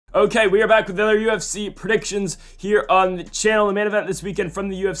Okay, we are back with other UFC predictions here on the channel. The main event this weekend from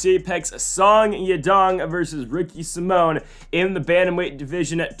the UFC Apex, Song Yadong versus Ricky Simone in the bantamweight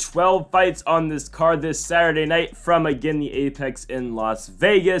division. 12 fights on this card this Saturday night from, again, the Apex in Las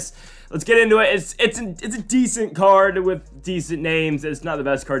Vegas. Let's get into it. It's a decent card with decent names. It's not the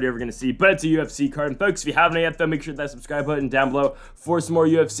best card you're ever going to see, but it's a UFC card. And folks, if you haven't yet, though, make sure that subscribe button down below for some more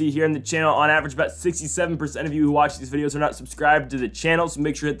UFC here in the channel. On average, about 67% of you who watch these videos are not subscribed to the channel, so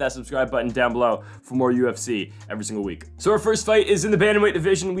make sure to hit that subscribe button down below for more UFC every single week. So our first fight is in the bantamweight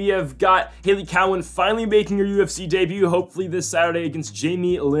division. We have got Cowan finally making her UFC debut, hopefully this Saturday against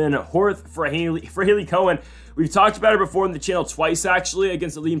Jamie Lynn Horth. For Haley Cowan, we've talked about her before in the channel twice, actually,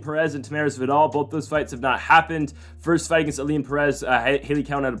 against Aline Perez and Tamaris Vidal. Both those fights have not happened. First fight against Aline Perez, Haley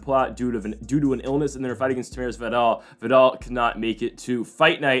Cowan had to pull out due to an illness, and then her fight against Tamaris Vidal. Vidal could not make it to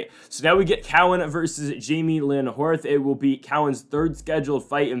fight night. So now we get Cowan versus Jamie Lynn Horth. It will be Cowan's third scheduled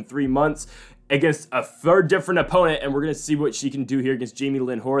fight in 3 months against a third different opponent, and we're going to see what she can do here against Jamie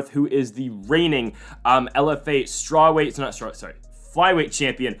Lynn Horth, who is the reigning LFA flyweight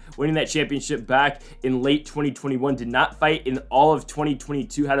champion, winning that championship back in late 2021. Did not fight in all of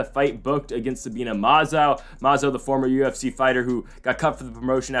 2022. Had a fight booked against Sabina Mazo. Mazo, the former UFC fighter who got cut for the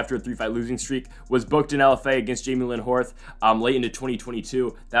promotion after a 3-fight losing streak, was booked in LFA against Jamie Lynn Horth late into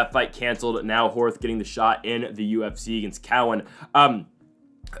 2022. That fight canceled. Now Horth getting the shot in the UFC against Cowan.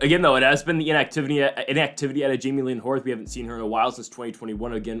 Again, though, it has been the inactivity out of Jamie Lynn Horth. We haven't seen her in a while, since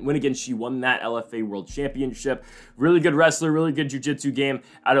 2021. When she won that LFA World Championship. Really good wrestler, really good jiu-jitsu game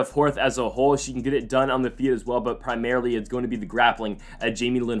out of Horth as a whole. She can get it done on the feet as well, but primarily it's going to be the grappling at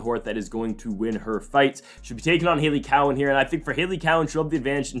Jamie Lynn Horth that is going to win her fights. She'll be taking on Haley Cowan here, and I think for Haley Cowan, she'll have the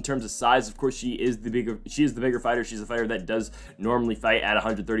advantage in terms of size. Of course, she is the bigger fighter. She's a fighter that does normally fight at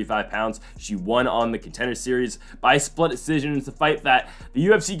 135 pounds. She won on the Contender Series by split decision. It's a fight that the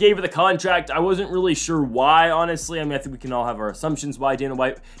UFC gave her the contract. I wasn't really sure why, honestly. I mean, I think we can all have our assumptions why Dana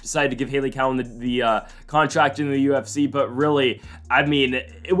White decided to give Haley Cowan the contract in the UFC, but really, I mean,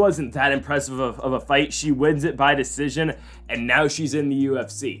 it wasn't that impressive of a fight. She wins it by decision, and now she's in the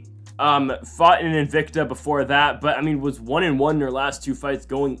UFC. Fought in Invicta before that, but I mean, was 1-1 in her last 2 fights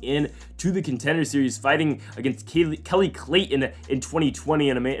going in to the Contender Series, fighting against Kelly Clayton in 2020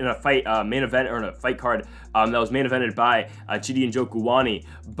 in a fight card that was main evented by Chidi Njokuani.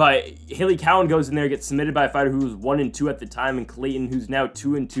 But Haley Cowan goes in there, gets submitted by a fighter who was 1-2 at the time, and Clayton, who's now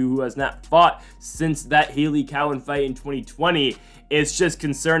 2-2, who has not fought since that Haley Cowan fight in 2020. It's just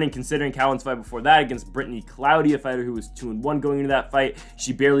concerning considering Cowan's fight before that against Brittany Cloudy, a fighter who was 2-1 going into that fight.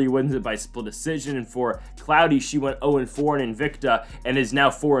 She barely wins it by split decision, and for Cloudy, she went 0-4 in Invicta and is now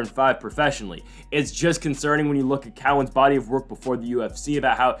 4-5 professionally. It's just concerning when you look at Cowan's body of work before the UFC,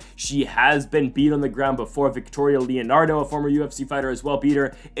 about how she has been beat on the ground before. Victoria Leonardo, a former UFC fighter, as well beat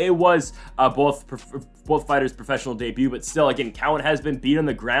her. It was both fighters' professional debut, but still, again, Cowan has been beat on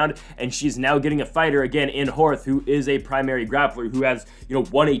the ground, and she's now getting a fighter again in Horth, who is a primary grappler, who has,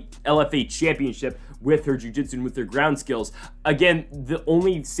 won a LFA championship with her jiu-jitsu and with her ground skills. Again, the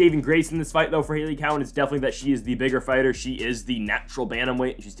only saving grace in this fight, though, for Haley Cowan is definitely that she is the bigger fighter. She is the natural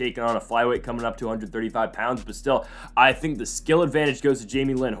bantamweight, and she's taking on a flyweight coming up to 135 pounds, but still, I think the skill advantage goes to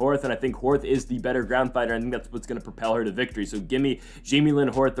Jamie Lynn Horth, and I think Horth is the better ground fighter. I think that's what's going to propel her to victory. So give me Jamie Lynn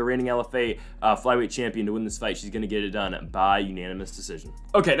Horth, the reigning LFA flyweight champion, to win this fight. She's going to get it done by unanimous decision.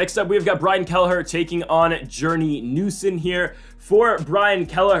 Okay, next up, we've got Brian Kelleher taking on Journey Newson here. For Brian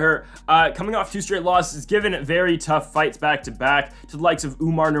Kelleher, coming off 2 straight losses, given very tough fights back-to-back to the likes of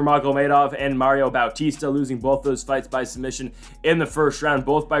Umar Nurmagomedov and Mario Bautista, losing both those fights by submission in the first round,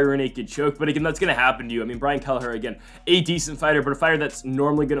 both by rear naked choke. But again, that's going to happen to you. I mean, Brian Kelleher, again, a decent fighter, but a fighter that's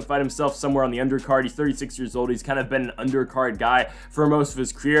normally going to fight himself somewhere on the undercard. He's 36 years old. He's kind of been an undercard guy for most of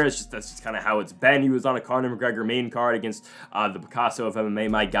his career. That's just kind of how it's been. He was on a Conor McGregor main card against the Picasso of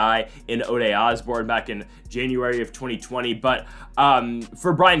MMA, my guy, in Ode Osborne back in January of 2020. But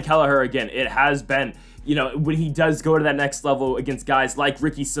for Brian Kelleher, again, it has been, when he does go to that next level against guys like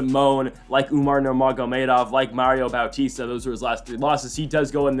Ricky Simone, like Umar Nurmagomedov, like Mario Bautista, those are his last 3 losses. He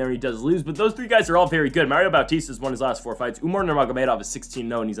does go in there, he does lose, but those 3 guys are all very good. Mario Bautista has won his last 4 fights. Umar Nurmagomedov is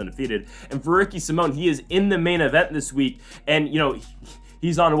 16-0 and he's undefeated. And for Ricky Simone, he is in the main event this week, and,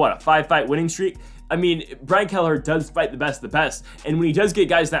 he's on, what, a 5-fight winning streak? I mean, Brian Kelleher does fight the best of the best, and when he does get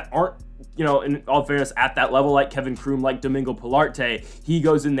guys that aren't, in all fairness, at that level, like Kevin Kroom, like Domingo Pilarte, he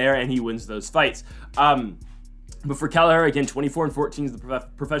goes in there and he wins those fights. But for Kelleher, again, 24-14 is the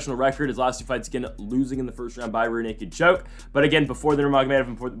professional record. His last 2 fights, again, losing in the first round by rear naked choke. But again, before the Nurmagomedov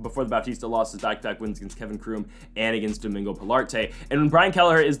and before the Bautista lost his back-to-back wins against Kevin Kroom and against Domingo Pilarte. And when Brian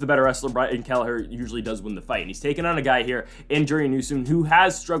Kelleher is the better wrestler, Brian Kelleher usually does win the fight. And he's taken on a guy here in Newson who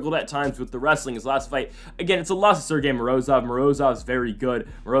has struggled at times with the wrestling. His last fight, again, it's a loss to Sergey Morozov. Morozov's very good.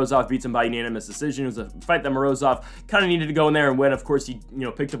 Morozov beats him by unanimous decision. It was a fight that Morozov kind of needed to go in there and win. Of course, he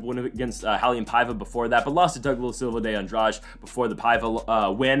picked up a win against Raulian Paiva before that, but lost to Douglas Silva de Andrade before the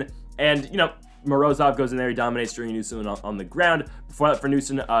Paiva win. And, Morozov goes in there, he dominates during Newson on the ground. Before that, for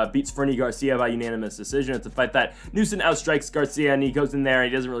Newson, beats Fernie Garcia by unanimous decision. It's a fight that Newson outstrikes Garcia, and he goes in there,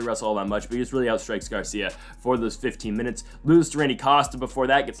 and he doesn't really wrestle all that much, but he just really outstrikes Garcia for those 15 minutes. Loses to Randy Costa before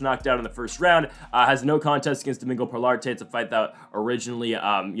that, gets knocked out in the first round, has no contest against Domingo Pilarte. It's a fight that originally,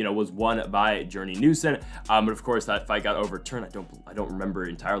 was won by Journey Newson, but of course, that fight got overturned. I don't remember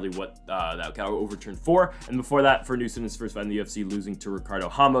entirely what that got overturned for. And before that, for Newson, his first fight in the UFC, losing to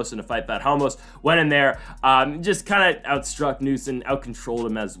Ricardo Ramos in a fight that Ramos went in there, just kind of outstruck Newson, outcontrolled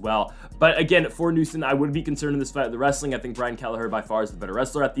him as well. But again, for Newson, I would be concerned in this fight. The wrestling, I think Brian Kelleher by far is the better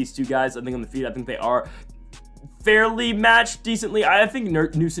wrestler at these two guys. I think on the feet, I think they are fairly matched decently. I think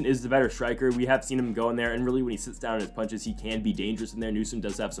Newson is the better striker. We have seen him go in there, and really when he sits down in his punches, he can be dangerous in there. Newson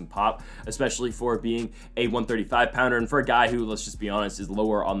does have some pop, especially for being a 135-pounder, and for a guy who, let's just be honest, is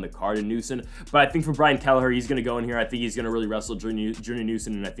lower on the card than Newson. But I think for Brian Kelleher, he's going to go in here. I think he's going to really wrestle Journey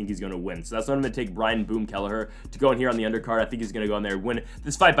Newson, and I think he's going to win. So that's why I'm going to take Brian Boom Kelleher to go in here on the undercard. I think he's going to go in there and win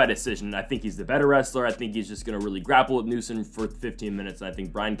this fight by decision, and I think he's the better wrestler. I think he's just going to really grapple with Newson for 15 minutes, and I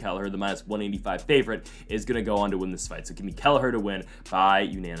think Brian Kelleher, the -185 favorite, is going to go on to win this fight. So give me Kelleher to win by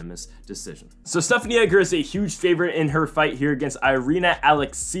unanimous decision. So Stephanie Egger is a huge favorite in her fight here against Irina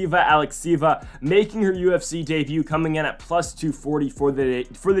Alekseeva. Alekseeva making her UFC debut, coming in at +240 for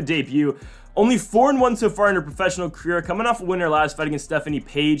the debut. Only 4-1 so far in her professional career, coming off a winner last fight against Stephanie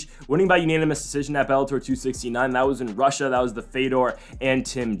Page, winning by unanimous decision at Bellator 269. That was in Russia. That was the Fedor and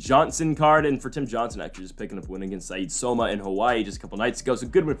Tim Johnson card. And for Tim Johnson, actually just picking up a win against Saeed Soma in Hawaii just a couple nights ago. So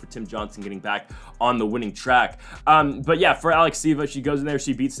good win for Tim Johnson, getting back on the winning track. But yeah, for Alekseeva, she goes in there,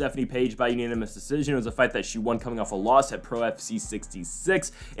 she beats Stephanie Page by unanimous decision. It was a fight that she won coming off a loss at Pro FC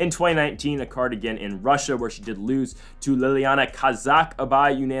 66 in 2019, a card again in Russia where she did lose to Liliana Kazak by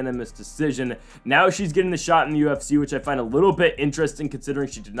unanimous decision. Now she's getting the shot in the UFC, which I find a little bit interesting considering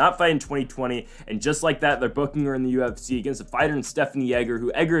she did not fight in 2020, and just like that, they're booking her in the UFC against a fighter in Stephanie Egger,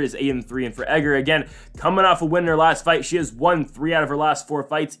 who Egger is 8-3, and for Egger, again, coming off a win in her last fight, she has won 3 out of her last 4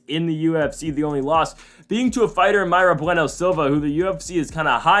 fights in the UFC, the only loss being to a fighter, Mayra Bueno Silva, who the UFC is kind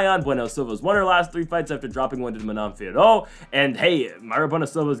of high on. Bueno Silva's won her last 3 fights after dropping one to Manon Fiorot, and hey, Mayra Bueno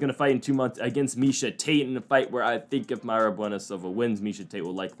Silva is going to fight in 2 months against Miesha Tate in a fight where I think if Mayra Bueno Silva wins, Miesha Tate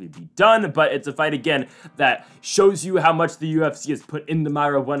will likely be done, but it's a fight again that shows you how much the UFC has put into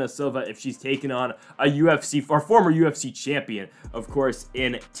Mayra Bueno Silva if she's taken on a UFC or former UFC champion, of course,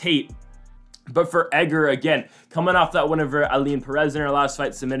 in Tate. But for Egger, again, coming off that win over Aline Perez in her last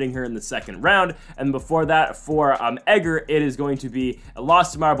fight, submitting her in the 2nd round. And before that, for Egger, it is going to be a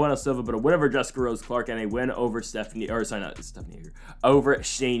loss to Mayra Bueno Silva, but a win over Jessica Rose Clark and a win over over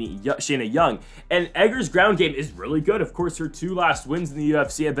Shayna Young. And Egger's ground game is really good. Of course, her 2 last wins in the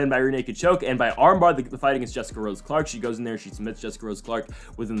UFC have been by rear naked choke and by armbar. The fight against Jessica Rose Clark, she goes in there, she submits Jessica Rose Clark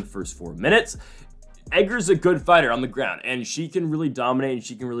within the first 4 minutes. Egger's a good fighter on the ground, and she can really dominate, and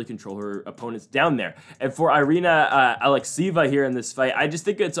she can really control her opponents down there. And for Irina Alekseeva here in this fight, I just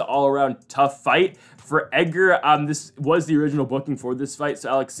think it's an all-around tough fight. For Egger, this was the original booking for this fight, so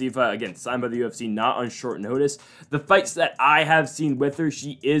Alekseeva, again, signed by the UFC, not on short notice. The fights that I have seen with her,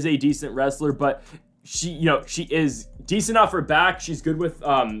 she is a decent wrestler, but she is decent off her back. She's good with,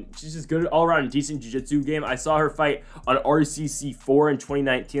 she's just good all around, decent jiu-jitsu game. I saw her fight on RCC4 in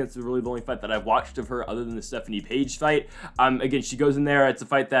 2019. That's really the only fight that I've watched of her other than the Stephanie Page fight. Again, she goes in there. It's a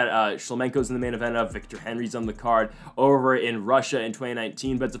fight that Shlemenko's in the main event of. Victor Henry's on the card over in Russia in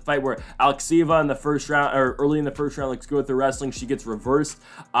 2019. But it's a fight where Alekseeva in the first round, or early in the first round, looks good with her wrestling. She gets reversed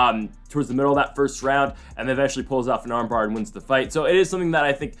towards the middle of that first round, and then eventually pulls off an armbar and wins the fight. So it is something that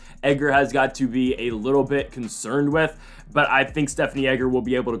I think Egger has got to be a little bit concerned with. But I think Stephanie Egger will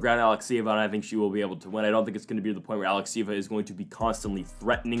be able to ground Alekseeva, and I think she will be able to win. I don't think it's going to be to the point where Alekseeva is going to be constantly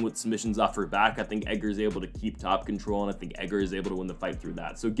threatening with submissions off her back. I think Egger is able to keep top control, and I think Egger is able to win the fight through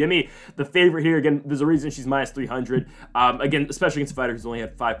that. So give me the favorite here. Again, there's a reason she's -300. Again, especially against a fighter who's only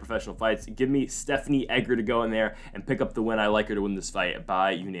had 5 professional fights. Give me Stephanie Egger to go in there and pick up the win. I like her to win this fight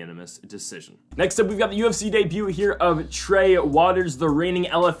by unanimous decision. Next up, we've got the UFC debut here of Trey Waters, the reigning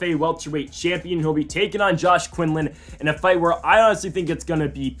LFA welterweight champion. He'll be be taking on Josh Quinlan in a fight where I honestly think it's going to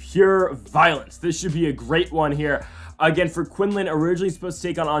be pure violence. This should be a great one here. Again, for Quinlan, originally supposed to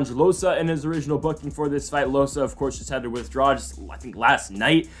take on Losa in his original booking for this fight. Losa, of course, just had to withdraw just, I think, last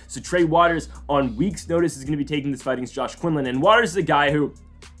night. So Trey Waters, on week's notice, is going to be taking this fight against Josh Quinlan. And Waters is a guy who,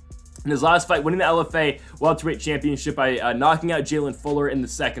 in his last fight, winning the LFA welterweight championship by knocking out Jalen Fuller in the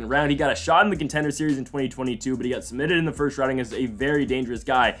second round. He got a shot in the Contender Series in 2022, but he got submitted in the first round against a very dangerous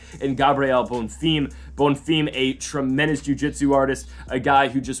guy in Gabriel Bonfim. Bonfim, a tremendous jiu-jitsu artist, a guy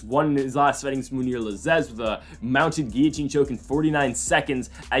who just won in his last fight against Munir Lazez with a mounted guillotine choke in 49 seconds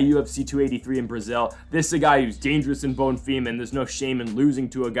at UFC 283 in Brazil. This is a guy who's dangerous in Bonfim, and there's no shame in losing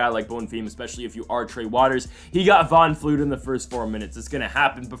to a guy like Bonfim, especially if you are Trey Waters. He got Von Flute in the first 4 minutes. It's going to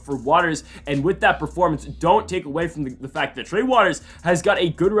happen, but for Waters, and with that performance, don't take away from the fact that Trey Waters has got a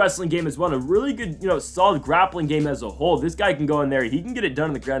good wrestling game as well, and a really good, solid grappling game as a whole. This guy can go in there. He can get it done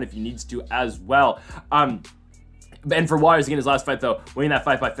on the ground if he needs to as well. And for Waters, again, his last fight, though, winning that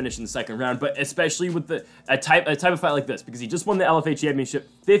fight by finish in the second round, but especially with a type of fight like this, because he just won the LFA championship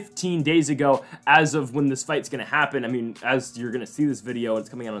 15 days ago as of when this fight's going to happen. I mean, as you're going to see this video, it's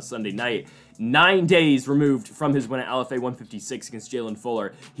coming out on Sunday night. 9 days removed from his win at LFA 156 against Jalen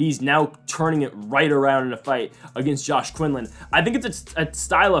Fuller. He's now turning it right around in a fight against Josh Quinlan. I think it's a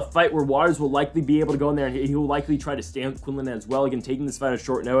style of fight where Waters will likely be able to go in there, and he will likely try to stand with Quinlan as well. Again, taking this fight on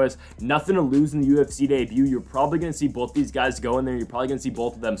short notice. Nothing to lose in the UFC debut. You're probably going to see both these guys go in there. You're probably going to see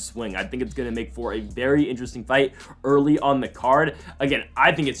both of them swing. I think it's going to make for a very interesting fight early on the card. Again,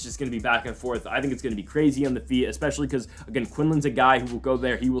 I think it's just going to be back and forth. I think it's going to be crazy on the feet, especially because, again, Quinlan's a guy who will go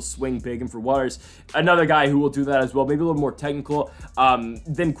there. He will swing big, and for Waters, another guy who will do that as well, maybe a little more technical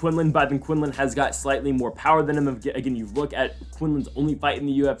than Quinlan, but then Quinlan has got slightly more power than him. Again, you look at Quinlan's only fight in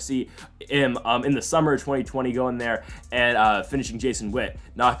the UFC in the summer of 2020, going there and finishing Jason Witt,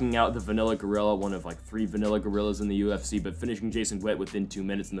 knocking out the Vanilla Gorilla, one of like 3 Vanilla Gorillas in the UFC, but finishing Jason Witt within 2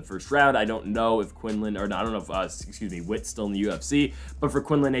 minutes in the first round. I don't know if Quinlan, or no, I don't know if, Witt's still in the UFC, but for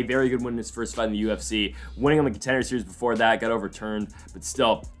Quinlan, a very good win in his first fight in the UFC, winning on the Contender Series before that, got overturned, but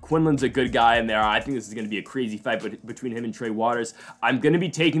still, Quinlan's a good guy in there. I think this is going to be a crazy fight between him and Trey Waters. I'm going to be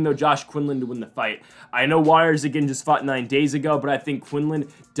taking, though, Josh Quinlan to win the fight. I know Waters, again, just fought 9 days ago, but I think Quinlan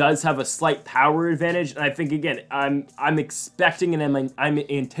does have a slight power advantage, and I think, again, I'm expecting and I'm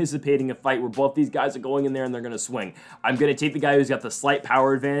anticipating a fight where both these guys are going in there and they're going to swing. I'm going to take the guy who's got the slight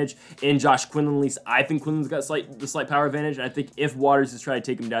power advantage in Josh Quinlan. At least I think Quinlan's got the slight power advantage, and I think if Waters is trying to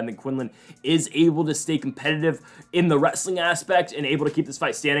take him down, then Quinlan is able to stay competitive in the wrestling aspect and able to keep this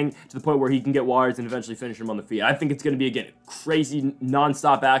fight standing to the point where he can get Waters and eventually finish him on the feet. I think it's going to be, again, crazy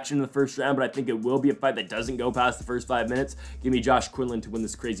non-stop action in the first round, but I think it will be a fight that doesn't go past the first 5 minutes. Give me Josh Quinlan to win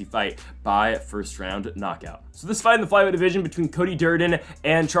this crazy fight by first round knockout. So this fight in the flyweight division between Cody Durden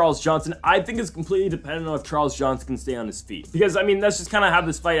and Charles Johnson, I think is completely dependent on if Charles Johnson can stay on his feet. Because, I mean, that's just kind of how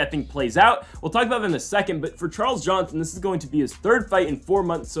this fight, I think, plays out. We'll talk about that in a second, but for Charles Johnson, this is going to be his 3rd fight in 4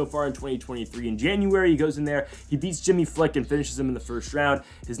 months so far in 2023. In January, he goes in there, he beats Jimmy Flick and finishes him in the first round.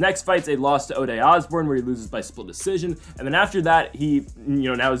 His next fight's a loss to Buday Osborne, where he loses by split decision, and then after that, he,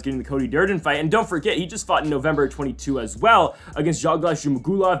 now is getting the Cody Durden fight, and don't forget, he just fought in November 22 as well against Jaglash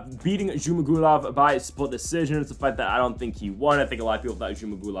Zhumagulov, beating Zhumagulov by split decision. It's a fight that I don't think he won. I think a lot of people thought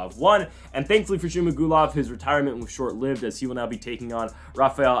Zhumagulov won, and thankfully for Zhumagulov, his retirement was short-lived, as he will now be taking on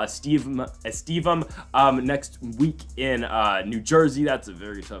Rafael Estevam next week in New Jersey. That's a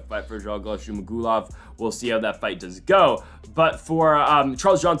very tough fight for Jaglash Zhumagulov. We'll see how that fight does go. But for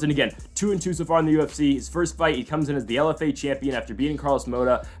Charles Johnson, again, 2-2 so far in the UFC. His first fight, he comes in as the LFA champion after beating Carlos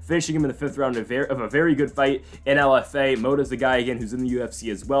Mota, finishing him in the 5th round of a very good fight in LFA. Mota's the guy, again, who's in the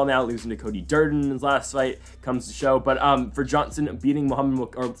UFC as well now, losing to Cody Durden in his last fight, comes to show. But for Johnson, beating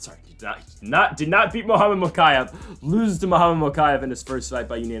did not beat Muhammad Mokaev, loses to Muhammad Mokaev in his first fight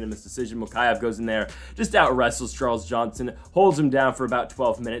by unanimous decision. Mokaev goes in there, just out wrestles Charles Johnson, holds him down for about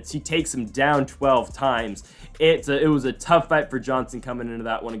 12 minutes. He takes him down 12 times. It was a tough fight for Johnson coming into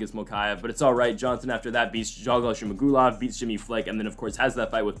that one against Mokaev, but it's all right. Johnson, after that, beats Jaglash Zhumagulov, beats Jimmy Flick, and then, of course, has that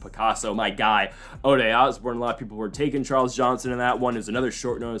fight with Picasso, my guy, Buday Osborne. A lot of people were taking Charles Johnson in that one. It was another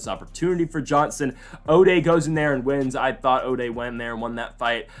short notice opportunity for Johnson. Buday goes in there and wins. I thought Buday went in there and won that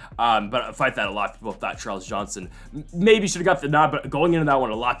fight, but a fight that a lot of people thought Charles Johnson maybe should have got the nod, but going into that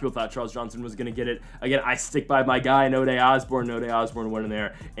one, a lot of people thought Charles Johnson was going to get it. Again, I stick by my guy, Buday Osborne. Buday Osborne went in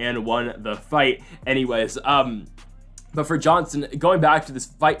there and won the fight. Anyways, But for Johnson, going back to this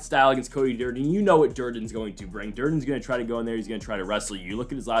fight style against Cody Durden, you know what Durden's going to bring. Durden's going to try to go in there. He's going to try to wrestle you.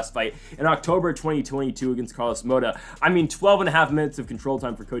 Look at his last fight in October 2022 against Carlos Mota. I mean, 12.5 minutes of control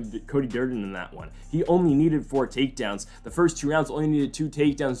time for Cody Durden in that one. He only needed 4 takedowns. The first 2 rounds only needed 2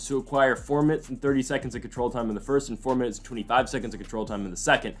 takedowns to acquire 4 minutes and 30 seconds of control time in the first and 4 minutes and 25 seconds of control time in the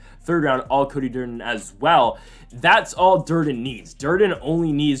second. Third round, all Cody Durden as well. That's all Durden needs. Durden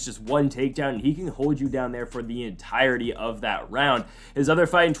only needs just 1 takedown, and he can hold you down there for the entirety of that round. His other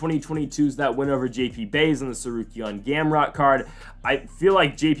fight in 2022 is that win over JP Bays on the Sarukian Gamrot card. I feel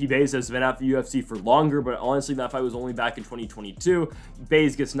like JP Bays has been out the UFC for longer, but honestly, that fight was only back in 2022.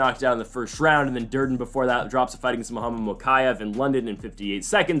 Bays gets knocked out in the first round, and then Durden before that drops a fight against Muhammad Mokaev in London in 58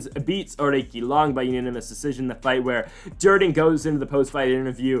 seconds, beats Oleksiejczuk by unanimous decision. The fight where Durden goes into the post-fight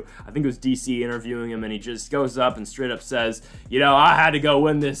interview, I think it was DC interviewing him, and he just goes up and straight up says, you know, I had to go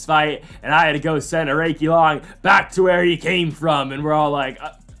win this fight, and I had to go send Oleksiejczuk back to where he came from. And we're all like,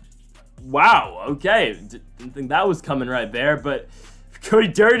 wow, okay, didn't think that was coming right there. But Cody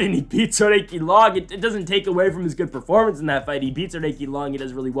Durden, he beats Oleksiejczuk. It doesn't take away from his good performance in that fight. He beats Oleksiejczuk. He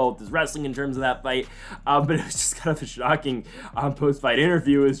does really well with his wrestling in terms of that fight. But it was just kind of a shocking post-fight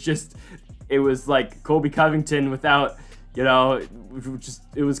interview. It was like Colby Covington without, you know,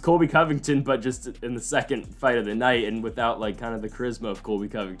 it was Colby Covington, but just in the second fight of the night and without like kind of the charisma of Colby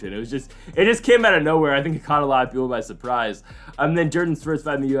Covington. It just came out of nowhere. I think it caught a lot of people by surprise. Then Durden's first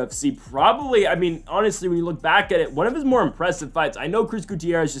fight in the UFC, probably, I mean, honestly, when you look back at it, one of his more impressive fights. I know Chris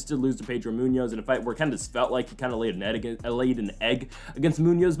Gutierrez just did lose to Pedro Munoz in a fight where it kind of just felt like he kind of laid an egg against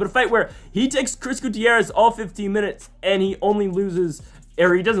Munoz, but a fight where he takes Chris Gutierrez all 15 minutes and he only loses,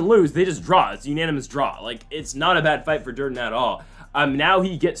 or he doesn't lose, they just draw. It's a unanimous draw. Like, it's not a bad fight for Durden at all. Now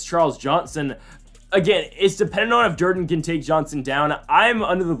he gets Charles Johnson. Again, it's dependent on if Durden can take Johnson down. I'm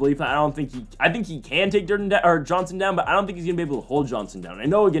under the belief that I think he can take Durden down, or Johnson down, but I don't think he's gonna be able to hold Johnson down. I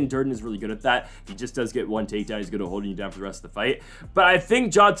know, again, Durden is really good at that. He just does get 1 takedown. He's good at holding you down for the rest of the fight. But I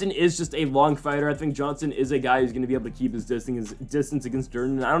think Johnson is just a long fighter. I think Johnson is a guy who's gonna be able to keep his distance against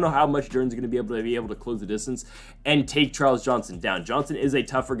Durden. And I don't know how much Durden's gonna be able to close the distance and take Charles Johnson down. Johnson is a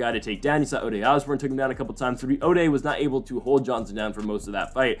tougher guy to take down. You saw Ode Osborne took him down a couple times. Ode was not able to hold Johnson down for most of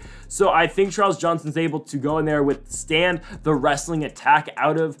that fight. So I think Charles Johnson's able to go in there, withstand the wrestling attack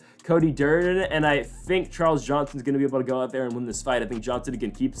out of Cody Durden, and I think Charles Johnson's going to be able to go out there and win this fight. I think Johnson,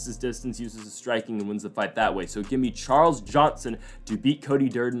 again, keeps his distance, uses his striking, and wins the fight that way. So give me Charles Johnson to beat Cody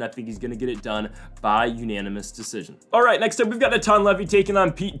Durden. I think he's going to get it done by unanimous decision. All right, next up, we've got Natan Levy taking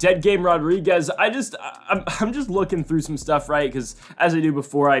on Pete Dead Game Rodriguez. I'm just looking through some stuff, right? Because as I do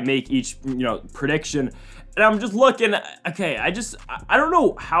before I make each, you know, prediction, and I'm just looking, okay, I don't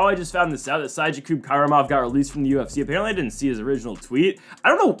know how I just found this out, that Sajakub Karamov got released from the UFC. Apparently I didn't see his original tweet. I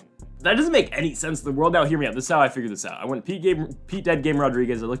don't know, that doesn't make any sense in the world. Now hear me out, this is how I figured this out. I went Pete Dead Game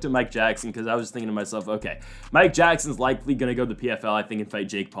Rodriguez, I looked at Mike Jackson, because I was just thinking to myself, okay, Mike Jackson's likely going to go to the PFL, I think, and fight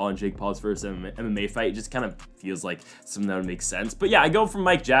Jake Paul, and Jake Paul's first MMA fight. It just kind of feels like something that would make sense. But yeah, I go from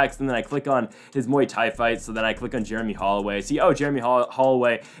Mike Jackson, then I click on his Muay Thai fight, so then I click on Jeremy Holloway. I see, oh, Jeremy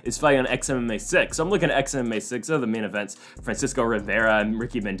Holloway is fighting on XMMA 6. So I'm looking at XMMA 6, the main events, Francisco Rivera and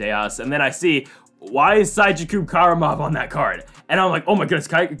Ricky Bandejas, and then I see, why is Sajakub Karamov on that card? And I'm like, oh my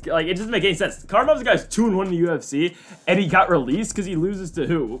goodness, like, it doesn't make any sense. Karamov's a guy's 2-1 in the UFC, and he got released because he loses to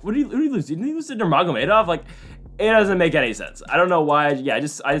who? Who did he lose? Didn't he lose to Nurmagomedov? Like, it doesn't make any sense. I don't know why. Yeah, I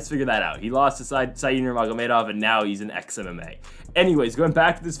just figured that out. He lost to Said Nurmagomedov, and now he's in XMMA. Anyways, going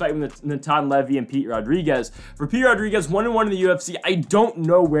back to this fight with Natan Levy and Pete Rodriguez. For Pete Rodriguez, 1-1 in the UFC, I don't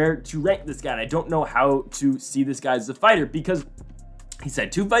know where to rank this guy. And I don't know how to see this guy as a fighter, because he's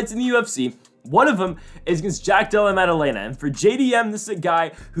had 2 fights in the UFC. One of them is against Jack Della Maddalena. And for JDM, this is a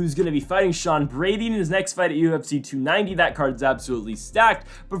guy who's going to be fighting Sean Brady in his next fight at UFC 290. That card's absolutely stacked.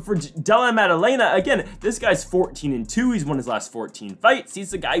 But for Della Maddalena, again, this guy's 14-2. He's won his last 14 fights. He's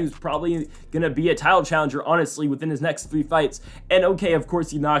the guy who's probably going to be a title challenger, honestly, within his next 3 fights. And okay, of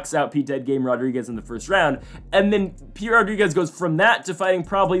course, he knocks out Pete Dead Game Rodriguez in the first round. And then Pete Rodriguez goes from that to fighting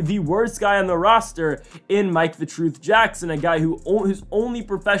probably the worst guy on the roster in Mike the Truth Jackson, a guy whose only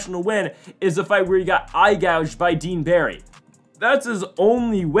professional win is a fight where he got eye gouged by Dean Barry. That's his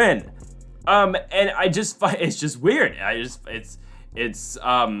only win. And it's just weird. It's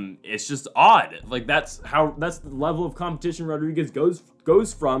just odd. Like, that's the level of competition Rodriguez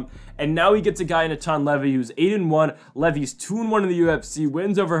goes from. And now he gets a guy in Natan Levy who's 8-1. Levy's 2-1 in the UFC,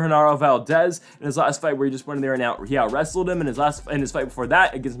 wins over Genaro Valdez in his last fight where he just went in there and he out wrestled him. And his fight before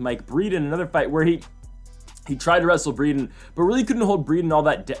that against Mike Breeden, another fight where he He tried to wrestle Breeden, but really couldn't hold Breeden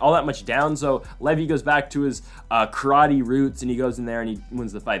all that much down. So Levy goes back to his karate roots, and he goes in there and he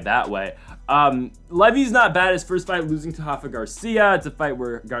wins the fight that way. Levy's not bad. His first fight, losing to Rafa Garcia. It's a fight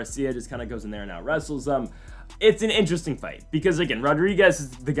where Garcia just kind of goes in there and out wrestles him. It's an interesting fight because, again, Rodriguez is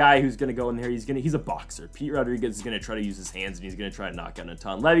the guy who's going to go in there. He's a boxer. Pete Rodriguez is going to try to use his hands, and he's going to try to knock out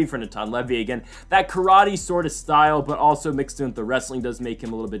Natan Levy for Natan Levy. Again, that karate sort of style, but also mixed in with the wrestling does make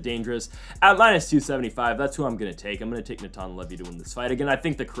him a little bit dangerous. At minus 275, that's who I'm going to take. I'm going to take Natan Levy to win this fight. Again, I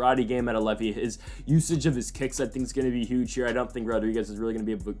think the karate game out of Levy, his usage of his kicks, I think is going to be huge here. I don't think Rodriguez is really going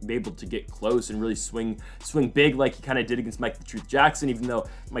to be able to get close and really swing big like he kind of did against Mike the Truth Jackson, even though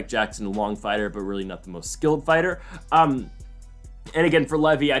Mike Jackson, a long fighter, but really not the most skilled fighter. And again, for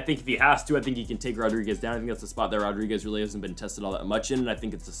Levy, I think if he has to, I think he can take Rodriguez down. I think that's a spot that Rodriguez really hasn't been tested all that much in, and I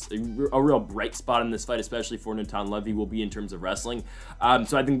think it's a real bright spot in this fight, especially for Natan Levy, will be in terms of wrestling.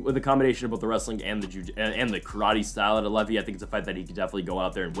 So I think with the combination of both the wrestling and the karate style out of Levy, I think it's a fight that he could definitely go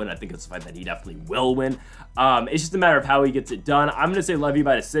out there and win. I think it's a fight that he definitely will win. It's just a matter of how he gets it done. I'm going to say Levy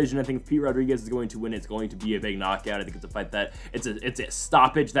by decision. I think if Pete Rodriguez is going to win, it's going to be a big knockout. I think it's a fight that it's a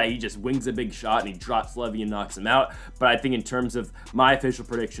stoppage that he just wings a big shot and he drops Levy and knocks him out. But I think in terms of my official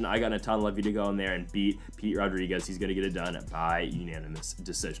prediction, I got Natan Levy to go in there and beat Pete Rodriguez. He's going to get it done by unanimous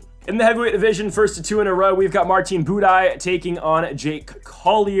decision. In the heavyweight division, first to two in a row, we've got Martin Buday taking on Jake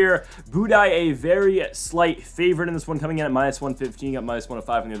Collier. Buday, a very slight favorite in this one, coming in at minus 115, got minus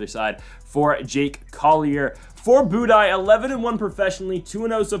 105 on the other side for Jake Collier. For Buday, 11-1 professionally,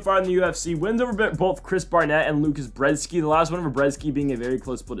 2-0 so far in the UFC. Wins over both Chris Barnett and Lucas Brzeski. The last one over Brzeski being a very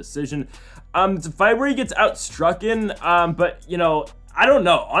close split decision. It's a fight where he gets outstrucken, but, you know, I don't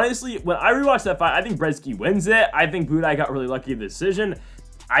know. Honestly, when I rewatched that fight, I think Brzeski wins it. I think Buday got really lucky with the decision.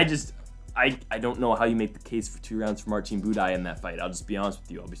 I don't know how you make the case for 2 rounds for Martin Buday in that fight. I'll just be honest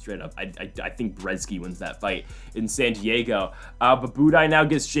with you. I'll be straight up. I think Brzeski wins that fight in San Diego. But Buday now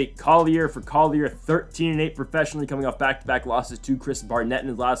gets Jake Collier. For Collier, 13-8 professionally, coming off back-to-back losses to Chris Barnett in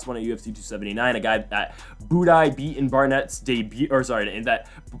his last one at UFC 279. A guy that Buday beat in Barnett's debut, or sorry, that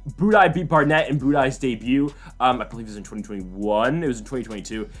Buday beat Barnett in Buday's debut. I believe it was in 2021. It was in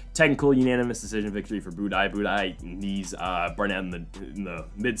 2022. Technical unanimous decision victory for Buday. Buday knees Barnett in the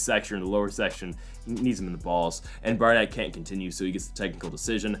midsection, the lower section. He knees him in the balls, and Barnett can't continue, so he gets the technical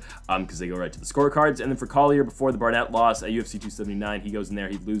decision because they go right to the scorecards. And then for Collier, before the Barnett loss at UFC 279, he goes in there,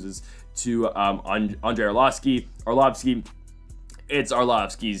 he loses to Andrei Arlovsky. It's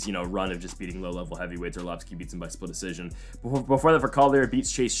Arlovsky's, run of just beating low-level heavyweights. Arlovsky beats him by split decision. Before that, for Collier,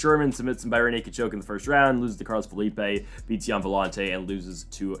 beats Chase Sherman, submits him by rear naked choke in the first round, loses to Carlos Felipe, beats Jan Vellante, and loses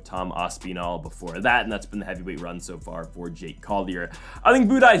to Tom Aspinall before that. And that's been the heavyweight run so far for Jake Collier. I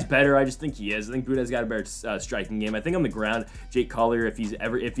think Buday's better. I just think he is. I think Buday's got a better striking game. I think on the ground, Jake Collier, if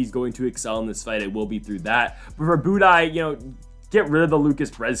he's going to excel in this fight, it will be through that. But for Buday, get rid of the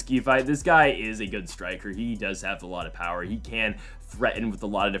Lucas Brzeski fight. This guy is a good striker. He does have a lot of power. He can threaten with a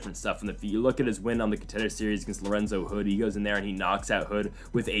lot of different stuff from the feet. You look at his win on the Contender Series against Lorenzo Hood. He goes in there and he knocks out Hood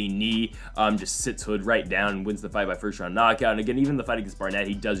with a knee, just sits Hood right down and wins the fight by first round knockout. And again, even the fight against Barnett,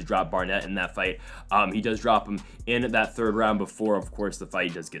 he does drop Barnett in that fight. He does drop him in that third round before, of course, the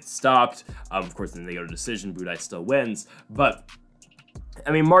fight does get stopped. Of course, then they go to decision. Buday still wins. But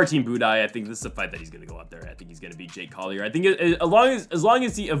I mean, Martin Buday, I think this is a fight that he's going to go out there. I think he's going to beat Jake Collier. I think as long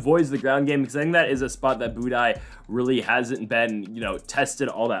as he avoids the ground game, because I think that is a spot that Buday really hasn't been, tested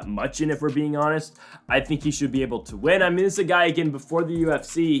all that much in, if we're being honest. I think he should be able to win. I mean, this is a guy, again, before the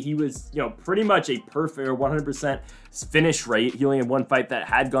UFC, he was, pretty much a perfect or 100% finish rate. He only had one fight that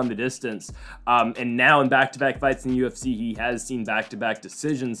had gone the distance. And now in back-to-back fights in the UFC, he has seen back-to-back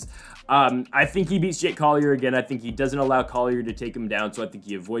decisions. I think he beats Jake Collier again. I think he doesn't allow Collier to take him down, so I think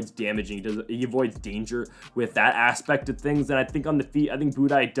he avoids damaging. He avoids danger with that aspect of things. And I think on the feet, I think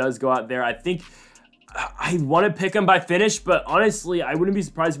Buday does go out there. I think I want to pick him by finish, but honestly, I wouldn't be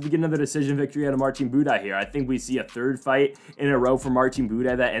surprised if we get another decision victory out of Martin Buday here. I think we see a third fight in a row for Martin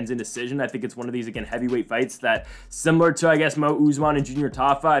Buday that ends in decision. I think it's one of these, again, heavyweight fights that, similar to, I guess, Mo Usman and Junior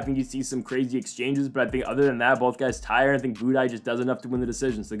Tafa, I think you see some crazy exchanges, but I think other than that, both guys tire. I think Buday just does enough to win the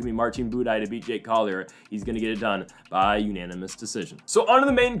decision. So it's going to be Martin Buday to beat Jake Collier. He's going to get it done by unanimous decision. So on to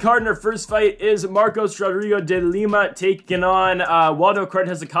the main card, and our first fight is Marcos Rodrigo de Lima taking on Waldo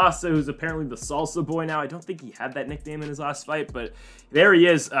Cortes-Acosta, who's apparently the Salsa Boy now. I don't think he had that nickname in his last fight, but there he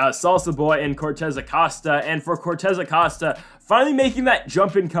is, Salsa Boy and Cortes-Acosta. And for Cortes-Acosta, finally making that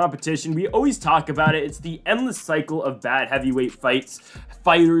jump in competition. We always talk about it. It's the endless cycle of bad heavyweight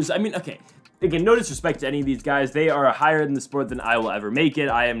fighters. I mean, okay, again, no disrespect to any of these guys. They are higher in the sport than I will ever make it.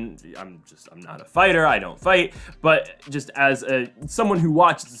 I'm not a fighter. I don't fight. But just as someone who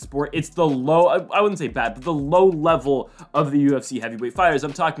watches the sport, it's the low, I wouldn't say bad, but the low level of the UFC heavyweight fighters.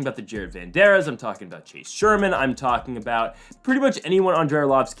 I'm talking about the Jared Vanderas. I'm talking about Chase Sherman. I'm talking about pretty much anyone Andrei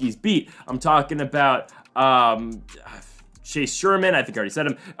Arlovsky's beat. I'm talking about Chase Sherman, I think I already said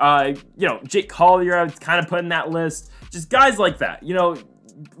him. You know, Jake Collier, I was kind of put in that list. Just guys like that, you know,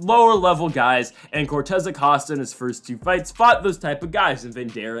 lower level guys. And Cortes-Acosta in his first 2 fights fought those type of guys in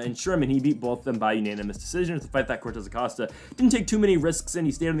Vieira and Sherman. He beat both of them by unanimous decision. It's a fight that Cortes-Acosta didn't take too many risks in.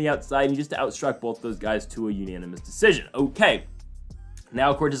 He stayed on the outside and he just outstruck both those guys to a unanimous decision. Okay.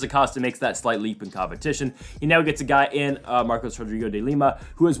 Now Cortes-Acosta makes that slight leap in competition. He now gets a guy in Marcos Rodrigo de Lima,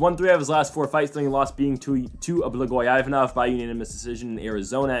 who has won 3 out of his last 4 fights, the only loss being to Blagoy Ivanov by unanimous decision in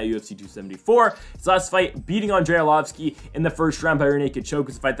Arizona at UFC 274. His last fight, beating Andrei Arlovsky in the first round by rear naked choke,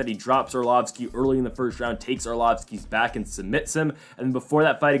 is a fight that he drops Arlovsky early in the first round, takes Arlovsky's back and submits him. And then before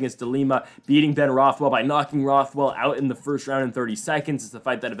that fight against de Lima, beating Ben Rothwell by knocking Rothwell out in the first round in 30 seconds. It's the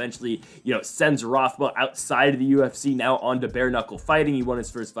fight that eventually, you know, sends Rothwell outside of the UFC, now onto bare knuckle fighting. He won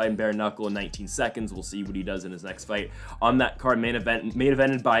his first fight in bare knuckle in 19 seconds. We'll see what he does in his next fight. On that card, main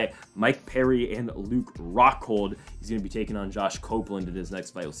evented by Mike Perry and Luke Rockhold. He's going to be taking on Josh Copeland in his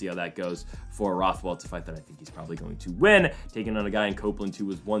next fight. We'll see how that goes for Rothwell. It's a fight that I think he's probably going to win, taking on a guy in Copeland who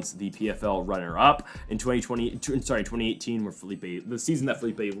was once the PFL runner-up in 2018, where the season that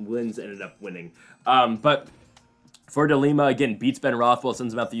Felipe Lins ended up winning. But for de Lima, again, beats Ben Rothwell,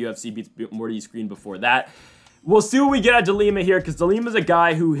 sends him out the UFC, beats Morty Screen before that. We'll see what we get at de Lima here, because de Lima's a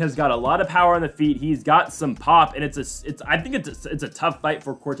guy who has got a lot of power on the feet. He's got some pop, and I think it's a tough fight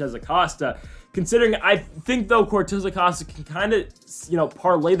for Cortes-Acosta, considering I think, though, Cortes-Acosta can kind of, you know,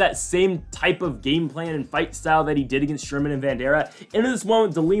 parlay that same type of game plan and fight style that he did against Sherman and Vandeera into this one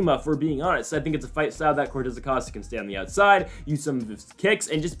with de Lima, for being honest. I think it's a fight style that Cortes-Acosta can stay on the outside, use some of his kicks,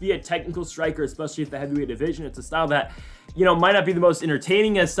 and just be a technical striker, especially at the heavyweight division. It's a style that, you know, might not be the most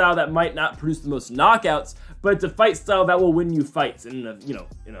entertaining, a style that might not produce the most knockouts, but it's a fight style that will win you fights. And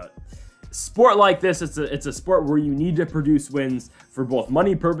in a sport like this, it's a sport where you need to produce wins for both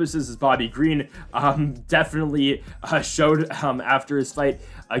money purposes, as Bobby Green definitely showed after his fight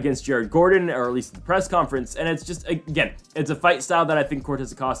against Jared Gordon, or at least at the press conference. And it's just, again, it's a fight style that I think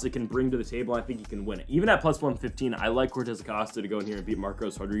Cortes-Acosta can bring to the table. I think he can win it. Even at plus 115, I like Cortes-Acosta to go in here and beat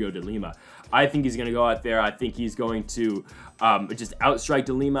Marcos Rodrigo de Lima. I think he's going to go out there. I think he's going to just outstrike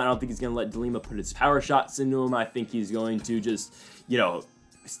de Lima. I don't think he's going to let de Lima put his power shots into him. I think he's going to just, you know,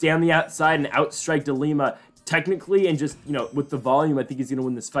 stay on the outside and outstrike de Lima technically, and just, you know, with the volume, I think he's going to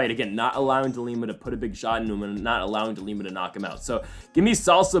win this fight. Again, not allowing de Lima to put a big shot into him and not allowing de Lima to knock him out. So give me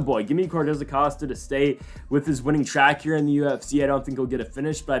Salsa Boy. Give me Cortes-Acosta to stay with his winning track here in the UFC. I don't think he'll get a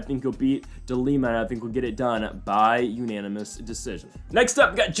finish, but I think he'll beat de Lima, and I think we'll get it done by unanimous decision. Next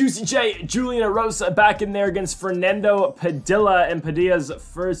up, we got Juicy J, Julian Erosa back in there against Fernando Padilla in Padilla's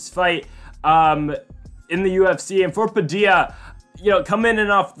first fight in the UFC. And for Padilla, you know, coming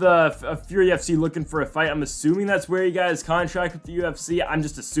in off the Fury FC looking for a fight, I'm assuming that's where he got his contract with the UFC. I'm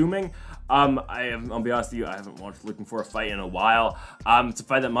just assuming. I'll be honest with you, I haven't watched Looking for a Fight in a while. It's a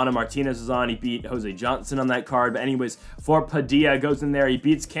fight that Mano Martinez is on. He beat Jose Johnson on that card. But anyways, for Padilla, goes in there. He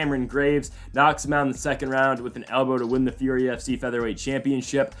beats Cameron Graves, knocks him out in the second round with an elbow to win the Fury FC Featherweight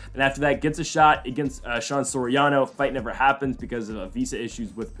Championship. And after that, gets a shot against Sean Soriano. Fight never happens because of visa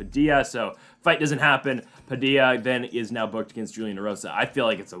issues with Padilla. So fight doesn't happen. Padilla then is now booked against Julian Erosa. I feel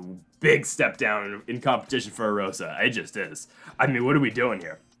like it's a big step down in competition for Erosa. It just is. I mean, what are we doing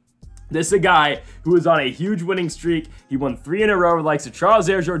here? This is a guy who was on a huge winning streak. He won 3 in a row with the likes of Charles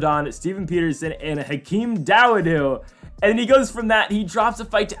Air Jordan, Steven Peterson, and Hakeem Dawodu. And then he goes from that, he drops a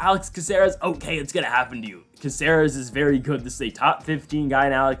fight to Alex Caceres. Okay, it's going to happen to you. Caceres is very good. This is a top 15 guy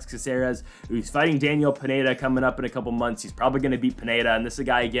in Alex Caceres, who's fighting Daniel Pineda coming up in a couple months. He's probably going to beat Pineda. And this is a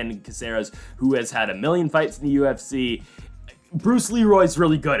guy, again, Caceres, who has had a million fights in the UFC. Bruce Leroy's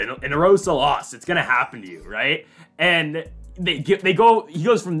really good, and Erosa lost. It's going to happen to you, right? And he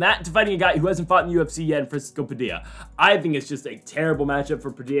goes from that to fighting a guy who hasn't fought in the UFC yet in Francisco Padilla. I think it's just a terrible matchup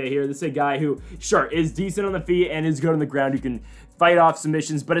for Padilla here. This is a guy who, sure, is decent on the feet and is good on the ground, who can fight off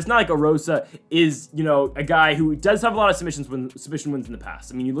submissions, but it's not like Erosa is, you know, a guy who does have a lot of submission wins in the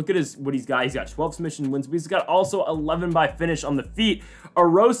past. I mean, you look at what he's got 12 submission wins, but he's got also 11 by finish on the feet.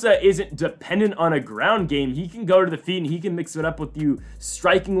 Erosa isn't dependent on a ground game. He can go to the feet and he can mix it up with you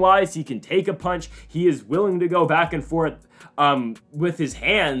striking wise. He can take a punch. He is willing to go back and forth with his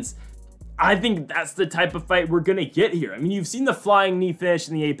hands. I think that's the type of fight we're going to get here. I mean, you've seen the flying knee finish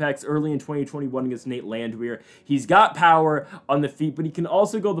in the Apex early in 2021 against Nate Landwehr. He's got power on the feet, but he can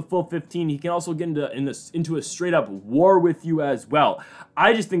also go the full 15. He can also get into a straight-up war with you as well.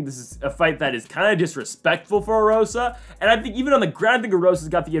 I just think this is a fight that is kind of disrespectful for Erosa, and I think even on the ground, I think Erosa's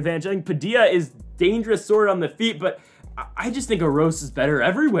got the advantage. I think Padilla is dangerous sort of on the feet, but I just think Erosa is better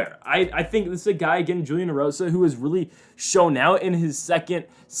everywhere. I think this is a guy, again, Julian Erosa, who has really shown out in his second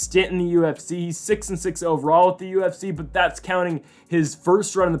stint in the UFC. He's 6-6 overall with the UFC, but that's counting his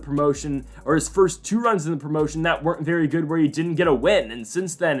first run in the promotion, or his first 2 runs in the promotion that weren't very good, where he didn't get a win. And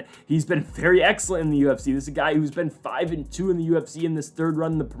since then, he's been very excellent in the UFC. This is a guy who's been 5-2 in the UFC in this 3rd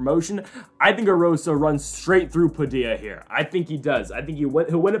run in the promotion. I think Erosa runs straight through Padilla here. I think he does. I think he'll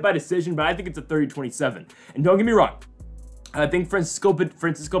win it by decision, but I think it's a 30-27. And don't get me wrong, I think Francisco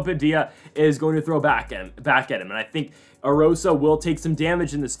Padilla is going to throw back at him, and I think Erosa will take some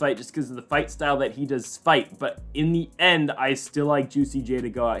damage in this fight just because of the fight style that he does fight. But in the end, I still like Juicy J to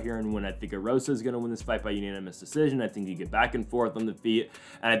go out here and win. I think Erosa is going to win this fight by unanimous decision. I think you get back and forth on the feet,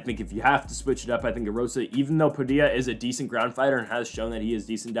 and I think if you have to switch it up, I think Erosa, even though Padilla is a decent ground fighter and has shown that he is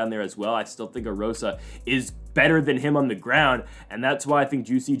decent down there as well, I still think Erosa is better than him on the ground, and that's why I think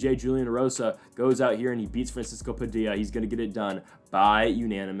Juicy J, Julian Erosa, goes out here and he beats Francisco Padilla. He's going to get it done by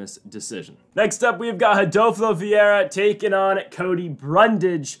unanimous decision. Next up, we've got Rodolfo Vieira taking on Cody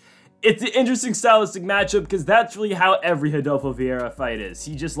Brundage. It's an interesting stylistic matchup because that's really how every Rodolfo Vieira fight is.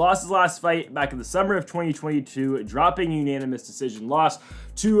 He just lost his last fight back in the summer of 2022, dropping a unanimous decision loss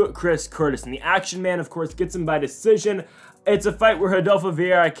to Chris Curtis. And the Action Man, of course, gets him by decision. It's a fight where Rodolfo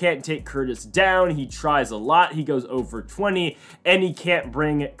Vieira can't take Curtis down. He tries a lot. He goes over 20, and he can't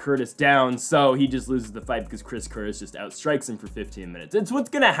bring Curtis down, so he just loses the fight because Chris Curtis just outstrikes him for 15 minutes. It's what's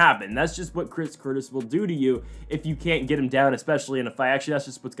going to happen. That's just what Chris Curtis will do to you if you can't get him down, especially in a fight. Actually, that's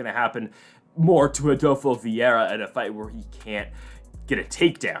just what's going to happen more to Rodolfo Vieira in a fight where he can't get a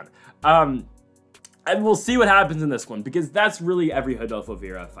takedown. And we'll see what happens in this one, because that's really every Rodolfo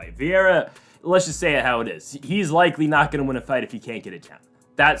Vieira fight. Vieira, let's just say it how it is. He's likely not going to win a fight if he can't get it down.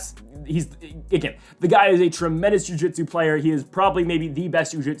 Again, the guy is a tremendous jiu-jitsu player. He is probably maybe the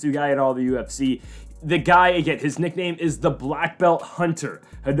best jiu-jitsu guy in all the UFC. The guy, again, his nickname is the Black Belt Hunter.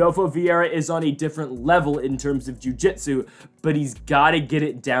 Rodolfo Vieira is on a different level in terms of jiu-jitsu, but he's got to get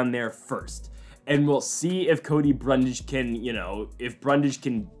it down there first. And we'll see if Cody Brundage can, if Brundage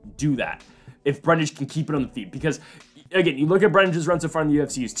can do that. If Brundage can keep it on the feet. Because, again, you look at Brundage's run so far in the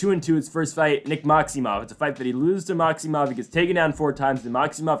UFC. He's 2-2. His first fight, Nick Maximov. It's a fight that he loses to Maximov. He gets taken down 4 times. And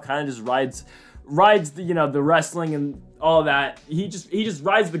Maximov kind of just rides the, the wrestling and all that. He just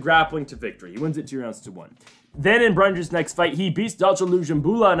rides the grappling to victory. He wins it 2-1. Then in Brundage's next fight, he beats Dalcha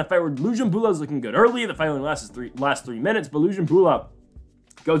Lujanbula in a fight where Lujanbula is looking good early. The fight only lasts 3 minutes, but Lujanbula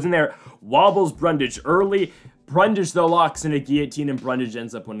goes in there, wobbles Brundage early. Brundage, though, locks in a guillotine, and Brundage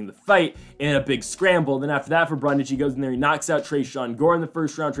ends up winning the fight in a big scramble. Then after that, for Brundage, he goes in there, he knocks out Tresean Gore in the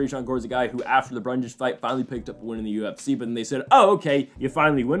first round. Tresean Gore is a guy who, after the Brundage fight, finally picked up a win in the UFC, but then they said, oh, okay, you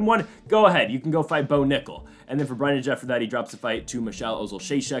finally win one? Go ahead, you can go fight Bo Nickel. And then for Brundage, after that, he drops the fight to Michal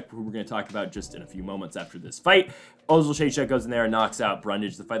Oleksiejczuk, who we're going to talk about just in a few moments after this fight. Oleksiejczuk goes in there and knocks out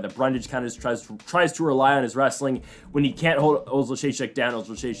Brundage. The fight that Brundage kind of tries to rely on his wrestling. When he can't hold Oleksiejczuk down,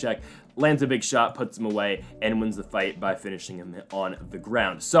 Oleksiejczuk lands a big shot, puts him away, and wins the fight by finishing him on the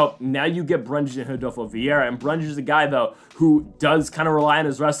ground. So now you get Brundage and Rodolfo Vieira, and Brundage is a guy, though, who does kind of rely on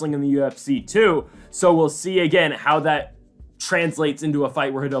his wrestling in the UFC, too. So we'll see, again, how that translates into a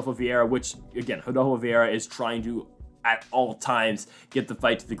fight where Rodolfo Vieira, which, again, Rodolfo Vieira is trying to, at all times, get the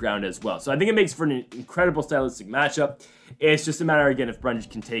fight to the ground as well. So I think it makes for an incredible stylistic matchup. It's just a matter, again, if Brundage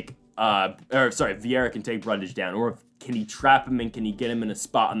can take, Vieira can take Brundage down, or if can he trap him and can he get him in a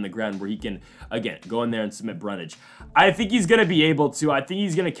spot on the ground where he can, again, go in there and submit Brundage. I think he's going to be able to. I think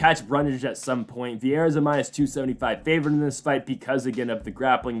he's going to catch Brundage at some point. Vieira's a -275 favorite in this fight because, again, of the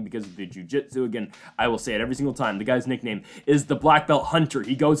grappling, because of the jiu-jitsu. Again, I will say it every single time. The guy's nickname is the Black Belt Hunter.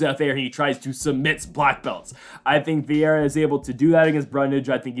 He goes out there and he tries to submit black belts. I think Vieira is able to do that against Brundage.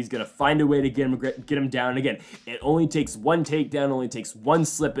 I think he's going to find a way to get him down. And again, it only takes one takedown, only takes one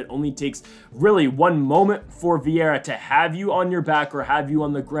slip. It only takes really one moment for Vieira to have you on your back or have you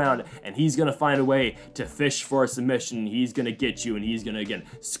on the ground, and he's going to find a way to fish for a submission. He's going to get you, and he's going to, again,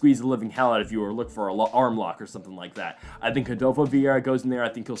 squeeze the living hell out of you or look for an arm lock or something like that. I think Rodolfo Vieira goes in there. I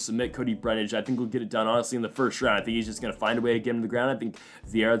think he'll submit Cody Brundage. I think he'll get it done, honestly, in the first round. I think he's just going to find a way to get him to the ground. I think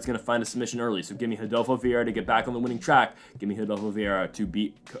Vieira's going to find a submission early. So give me Rodolfo Vieira to get back on the winning track. Give me Rodolfo Vieira to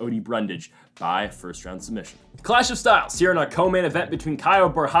beat Cody Brundage by first-round submission. Clash of Styles here in our co-main event between Caio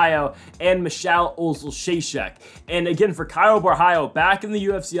Borralho and Michal Oleksiejczuk. And And again, for Borralho, back in the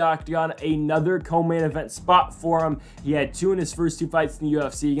UFC octagon, another co-main event spot for him. He had 2 in his first 2 fights in the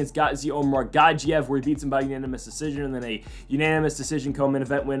UFC against Gadzhi Omar Gadzhiev, where he beats him by unanimous decision, and then a unanimous decision co-main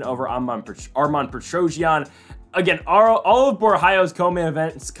event win over Arman Petrosyan. Again, all of Borralho's co-main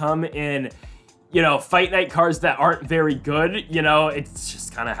events come in, you know, fight night cards that aren't very good. You know, it's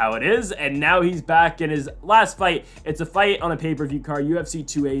just kind of how it is. And now he's back in his last fight. It's a fight on a pay-per-view card, UFC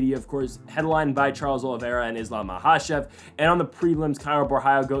 280, of course, headlined by Charles Oliveira and Islam Makhachev. And on the prelims,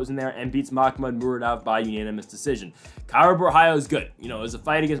 Borralho goes in there and beats Makhmud Muradov by unanimous decision. Borralho is good. You know, it was a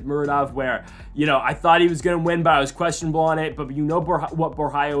fight against Muradov where, you know, I thought he was going to win, but I was questionable on it. But you know what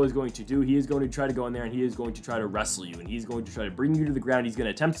Borralho is going to do. He is going to try to go in there and he is going to try to wrestle you. And he's going to try to bring you to the ground. He's going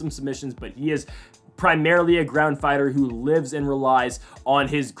to attempt some submissions, but he is primarily a ground fighter who lives and relies on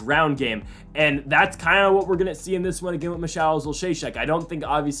his ground game. And that's kind of what we're going to see in this one again with Oleksiejczuk. I don't think,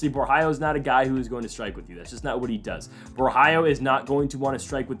 obviously, Borralho is not a guy who is going to strike with you. That's just not what he does. Borralho is not going to want to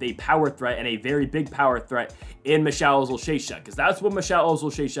strike with a power threat and a very big power threat in Oleksiejczuk, because that's what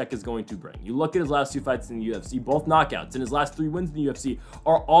Oleksiejczuk is going to bring. You look at his last 2 fights in the UFC, both knockouts, and his last 3 wins in the UFC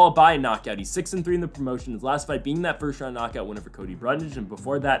are all by knockout. He's 6-3 in the promotion. His last fight being that first-round knockout win over Cody Brundage, and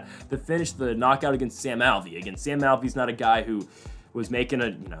before that, to finish the knockout against Sam Alvey. Again, Sam Alvey's not a guy who was making a,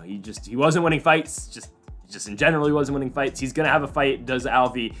 you know, he wasn't winning fights, just in general, he wasn't winning fights. He's going to have a fight, does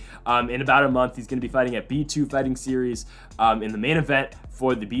Alvey, in about a month. He's going to be fighting at B2 Fighting Series in the main event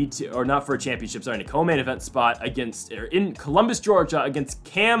for the B2, or not for a championship, sorry, in a co-main event spot against, or in Columbus, Georgia, against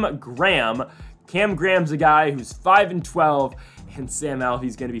Cam Graham. Cam Graham's a guy who's 5-12, and Sam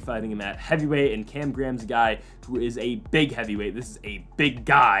Alvey's going to be fighting him at heavyweight, and Cam Graham's a guy who is a big heavyweight. This is a big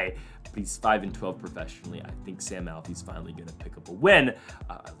guy. But he's 5-12 professionally. I think Sam Alvey's finally going to pick up a win.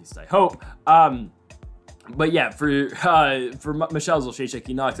 At least I hope. But yeah, for Oleksiejczuk,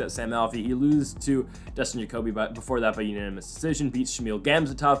 he knocks out Sam Alvey. He loses to Dustin Jacoby before that by unanimous decision. Beats Shamil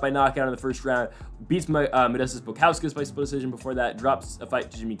Gamzatov by knockout in the first round. Beats Modestas Bukauskas by split decision before that. Drops a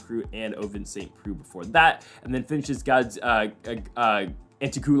fight to Jimmy Crute and Ovince St. Preux before that. And then finishes Antikulov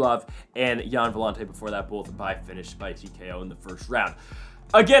and Jan Vellante before that, both by finish by TKO in the first round.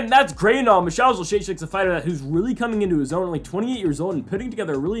 Again, that's great and all. Oleksiejczuk's a fighter who's really coming into his own, only 28 years old, and putting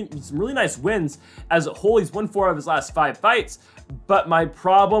together some really nice wins as a whole. He's won 4 out of his last 5 fights. But my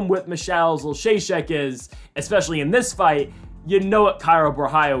problem with Oleksiejczuk is, especially in this fight, you know what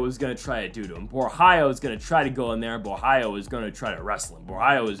Borralho is going to try to do to him. Borralho is going to try to go in there, and Borralho is going to try to wrestle him.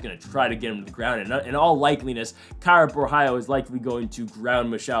 Borralho is going to try to get him to the ground, and in all likeliness, Borralho is likely going to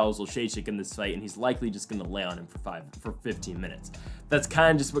ground Oleksiejczuk in this fight, and he's likely just going to lay on him for 15 minutes. That's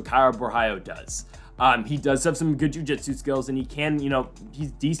kind of just what Borralho does. He does have some good jiu-jitsu skills, and he can, you know,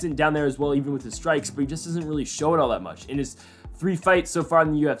 he's decent down there as well, even with his strikes, but he just doesn't really show it all that much. In his 3 fights so far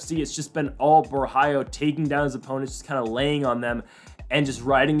in the UFC, it's just been all Borralho taking down his opponents, just kind of laying on them and just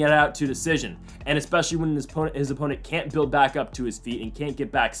riding it out to decision. And especially when his opponent can't build back up to his feet and can't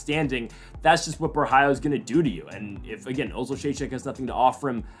get back standing, that's just what Borralho is going to do to you. And if, again, Oleksiejczuk has nothing to offer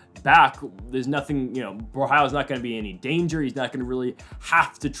him back, there's nothing, you know, Borralho's not going to be in any danger. He's not going to really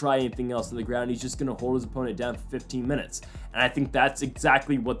have to try anything else on the ground. He's just going to hold his opponent down for 15 minutes. And I think that's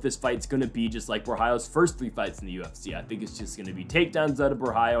exactly what this fight's going to be, just like Borralho's first 3 fights in the UFC. I think it's just going to be takedowns out of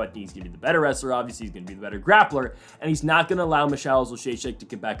Borralho. I think he's going to be the better wrestler, obviously. He's going to be the better grappler. And he's not going to allow Oleksiejczuk to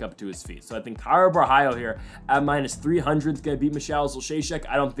get back up to his feet. So I think Borralho here at -300 is going to beat Oleksiejczuk.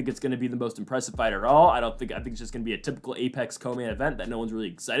 I don't think it's going to be the most impressive fight at all. I think it's just going to be a typical Apex co-main event that no one's really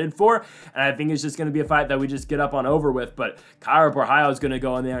excited for. And I think it's just going to be a fight that we just get up on over with. But Borralho is going to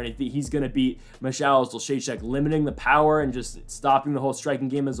go in there and he's going to beat Oleksiejczuk, limiting the power and just stopping the whole striking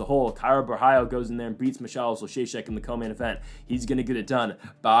game as a whole. Borralho goes in there and beats Oleksiejczuk in the co-main event. He's going to get it done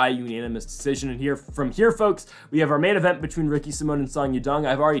by unanimous decision. And from here, folks, we have our main event between Ricky Simón and Song Yadong.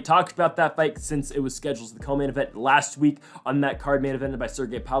 I've already talked about that fight since it was scheduled as the co-main event last week. On that card, main evented by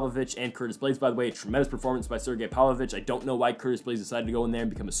Sergey Pavlovich and Curtis Blaydes. By the way, a tremendous performance by Sergey Pavlovich. I don't know why Curtis Blaydes decided to go in there and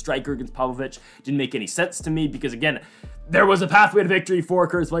become a striker against Pavlovich. Didn't make any sense to me because, again, there was a pathway to victory for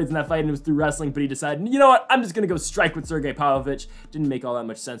Curtis Blaydes in that fight, and it was through wrestling, but he decided, you know what, I'm just going to go strike with Sergey Pavlovich. Didn't make all that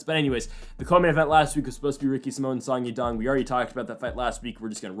much sense. But anyways, the co-main event last week was supposed to be Ricky Simón and Song Yadong. We already talked about that fight last week. We're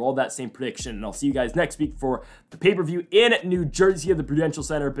just going to roll that same prediction, and I'll see you guys next week for the pay-per-view in New Jersey at the Prudential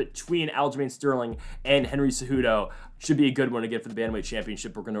Center between Aljamain Sterling and Henry Cejudo. Should be a good one again for the Bantamweight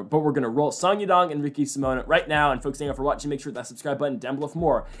Championship. We're gonna roll Song Yadong and Ricky Simón right now. And folks, thank you for watching. Make sure to hit that subscribe button down below for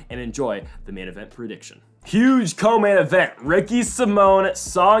more, and enjoy the main event prediction. Huge co-main event. Ricky Simón,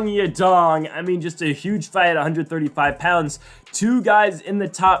 Song Yadong. I mean, just a huge fight at 135 pounds. 2 guys in the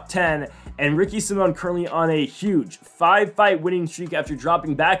top 10, and Ricky Simón currently on a huge 5-fight winning streak after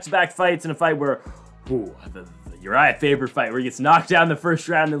dropping back-to-back fights in a fight where, Uriah Faber fight where he gets knocked down in the first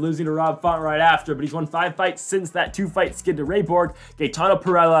round and losing to Rob Font right after, but he's won 5 fights since that 2-fight skid to Ray Borg, Gaetano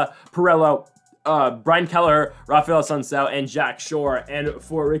Perello, Brian Kelleher, Rafael Sunsao, and Jack Shore. And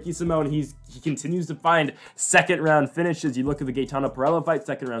for Ricky Simón, he continues to find second-round finishes. You look at the Gaetano Perello fight,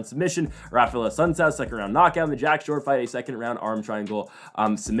 second-round submission. Rafael Sunsao, second-round knockout. And the Jack Shore fight, a second-round arm triangle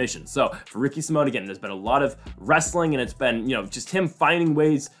submission. So for Ricky Simón, again, there's been a lot of wrestling, and it's been, you know, just him finding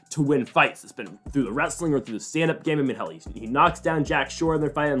ways to win fights. It's been through the wrestling or through the stand-up game. I mean, hell, he knocks down Jack Shore in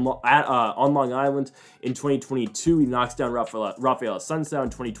their fight on Long Island in 2022. He knocks down Rafael Sunsao in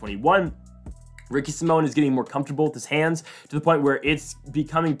 2021. Ricky Simón is getting more comfortable with his hands to the point where it's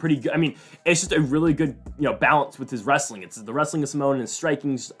becoming pretty good. I mean, it's just a really good, you know, balance with his wrestling. It's the wrestling of Simón and his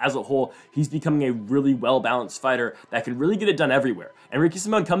striking as a whole. He's becoming a really well-balanced fighter that can really get it done everywhere. And Ricky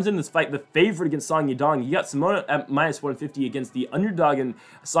Simón comes into this fight the favorite against Song Yadong. You got Simón at -150 against the underdog in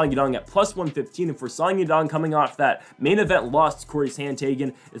Song Yadong at +115. And for Song Yadong coming off that main event loss to Corey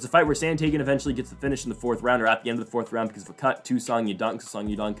Sandhagen, it's a fight where Sandhagen eventually gets the finish in the 4th round or at the end of the 4th round because of a cut to Song Yadong, so Song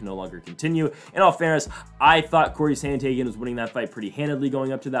Yadong can no longer continue. In all fairness, I thought Corey Sandhagen was winning that fight pretty handedly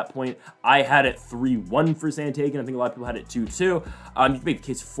going up to that point. I had it 3-1 for Sandhagen. I think a lot of people had it 2-2. You can make the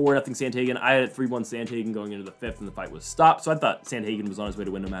case 4-0 Sandhagen. I had it 3-1 Sandhagen going into the 5th, and the fight was stopped. So I thought Sandhagen was on his way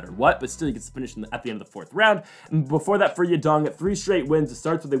to win no matter what, but still he gets the finish at the end of the 4th round. And before that, for Yadong, 3 straight wins. It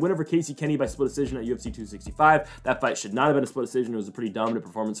starts with a win over Casey Kenny by split decision at UFC 265. That fight should not have been a split decision. It was a pretty dominant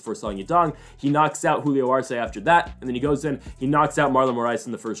performance for Song Yadong. He knocks out Julio Arce after that, and then he goes in, he knocks out Marlon Moraes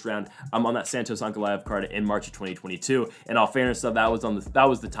in the 1st round on that Santos Ankalaev card in March of 2022. In all fairness, that was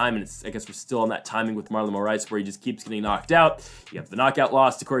the time, and I guess we're still on that timing with Marlon Moraes where he just keeps getting knocked out. You have the knockout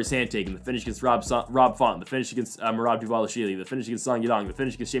loss to Corey Sandhagen, the finish against Rob Font, the finish against Merab Dvalishvili, the finish against Song Yadong, the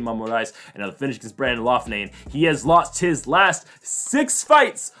finish against Shane Moraes, and now the finish against Brandon Loughnane. He has lost his last 6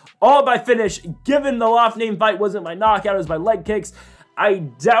 fights, all by finish. Given the Loughnane fight wasn't by knockout, it was by leg kicks. I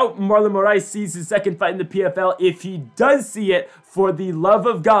doubt Marlon Moraes sees his 2nd fight in the PFL. If he does see it, for the love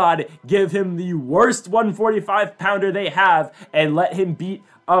of God, give him the worst 145-pounder they have and let him beat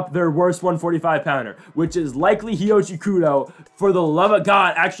up their worst 145-pounder, which is likely Ryoji Kudo. For the love of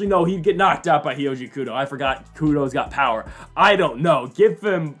God, actually, no, he'd get knocked out by Ryoji Kudo. I forgot Kudo's got power. I don't know. Give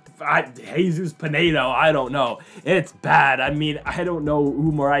him Jesus Pinedo. I don't know. It's bad. I mean, I don't know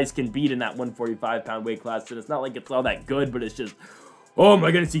who Moraes can beat in that 145-pound weight class, and it's not like it's all that good, but it's just, oh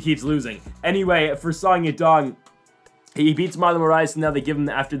my goodness, he keeps losing. Anyway, for Song Yadong, he beats Marlon Moraes, and now they give him,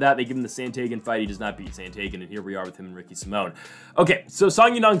 after that, they give him the Sandhagen fight. He does not beat Sandhagen, and here we are with him and Ricky Simón. Okay, so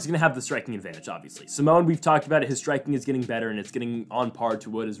Song Yadong's going to have the striking advantage, obviously. Simón, we've talked about it, his striking is getting better, and it's getting on par to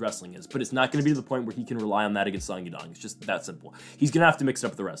what his wrestling is, but it's not going to be to the point where he can rely on that against Song Yadong. It's just that simple. He's going to have to mix it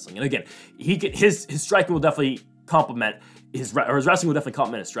up with the wrestling, and again, his striking will definitely complement his wrestling will definitely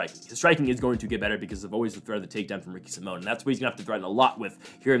complement his striking. His striking is going to get better because of always the threat of the takedown from Ricky Simón, and that's what he's going to have to threaten a lot with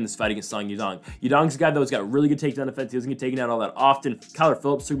here in this fight against Song Yadong. Yadong's a guy, though, who's got really good takedown defense. He doesn't get taken down all that often. Kyler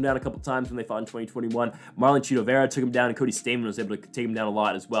Phillips took him down a couple times when they fought in 2021. Marlon Chito Vera took him down, and Cody Stamen was able to take him down a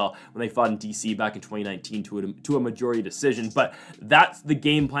lot as well when they fought in DC back in 2019 to a majority decision. But that's the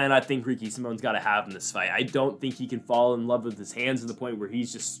game plan I think Ricky Simón's got to have in this fight. I don't think he can fall in love with his hands to the point where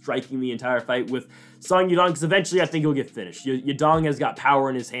he's just striking the entire fight with Song Yadong, because eventually I think he'll get finished. Yadong has got power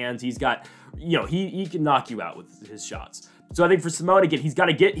in his hands. He's got, you know, he can knock you out with his shots. So I think for Simón, again, he's got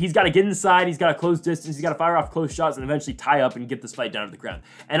to get inside, he's got to close distance, he's got to fire off close shots and eventually tie up and get this fight down to the ground.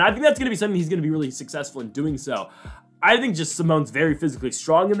 And I think that's going to be something he's going to be really successful in doing so. I think just Simon's very physically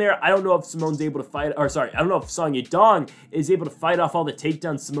strong in there. I don't know if Simon's able to fight, or sorry, I don't know if Song Yadong is able to fight off all the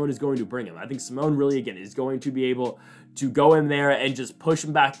takedowns Simón is going to bring him. I think Simón really, again, is going to be able to go in there and just push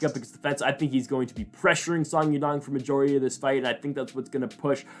him back up against the fence. I think he's going to be pressuring Song Yadong for majority of this fight, and I think that's what's going to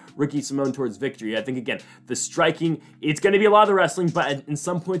push Ricky Simón towards victory. I think, again, the striking, it's going to be a lot of the wrestling, but in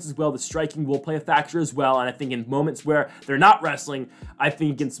some points as well, the striking will play a factor as well, and I think in moments where they're not wrestling, I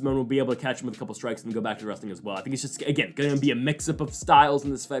think, again, Simón will be able to catch him with a couple strikes and go back to wrestling as well. I think it's just, again, going to be a mix-up of styles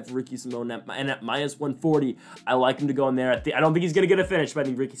in this fight for Ricky Simón, and at -140, I like him to go in there. I don't think he's going to get a finish, but I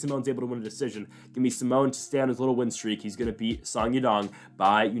think Ricky Simón's able to win a decision. Give me Simón to stay on his little win streak. He's going to beat Song Yadong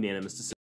by unanimous decision.